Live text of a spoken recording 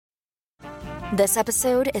This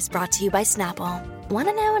episode is brought to you by Snapple. Want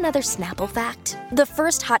to know another Snapple fact? The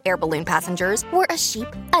first hot air balloon passengers were a sheep,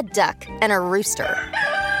 a duck, and a rooster.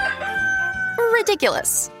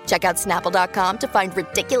 Ridiculous. Check out Snapple.com to find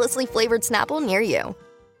ridiculously flavored Snapple near you.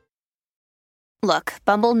 Look,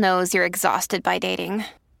 Bumble knows you're exhausted by dating.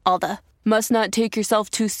 All the, must not take yourself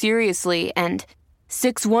too seriously, and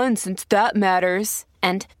 6'1" since that matters,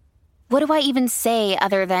 and what do I even say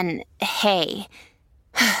other than, hey?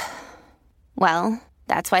 Well,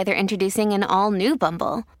 that's why they're introducing an all-new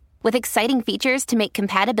Bumble, with exciting features to make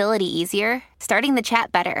compatibility easier, starting the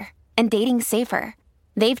chat better, and dating safer.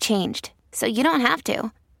 They've changed, so you don't have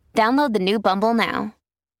to. Download the new Bumble now.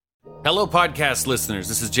 Hello, podcast listeners.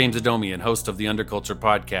 This is James Adomian, host of the Underculture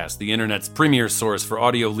podcast, the internet's premier source for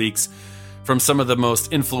audio leaks from some of the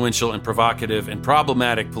most influential and provocative and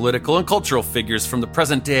problematic political and cultural figures from the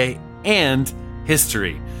present day and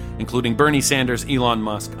history, including Bernie Sanders, Elon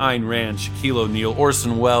Musk, Ayn Rand, Shaquille O'Neal,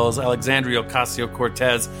 Orson Welles, Alexandria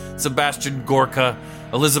Ocasio-Cortez, Sebastian Gorka,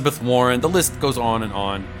 Elizabeth Warren. The list goes on and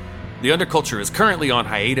on. The Underculture is currently on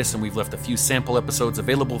hiatus, and we've left a few sample episodes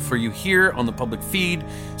available for you here on the public feed,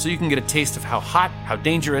 so you can get a taste of how hot, how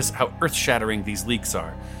dangerous, how earth-shattering these leaks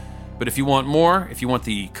are. But if you want more, if you want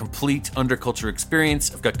the complete Underculture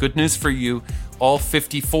experience, I've got good news for you. All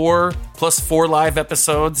 54 plus 4 live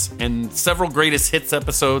episodes and several greatest hits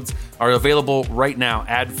episodes are available right now,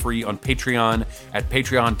 ad-free on Patreon at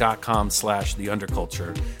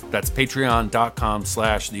patreon.com/theunderculture. That's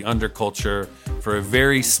patreon.com/theunderculture for a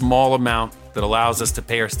very small amount that allows us to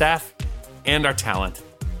pay our staff and our talent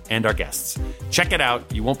and our guests. Check it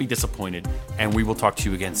out. You won't be disappointed, and we will talk to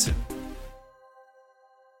you again soon.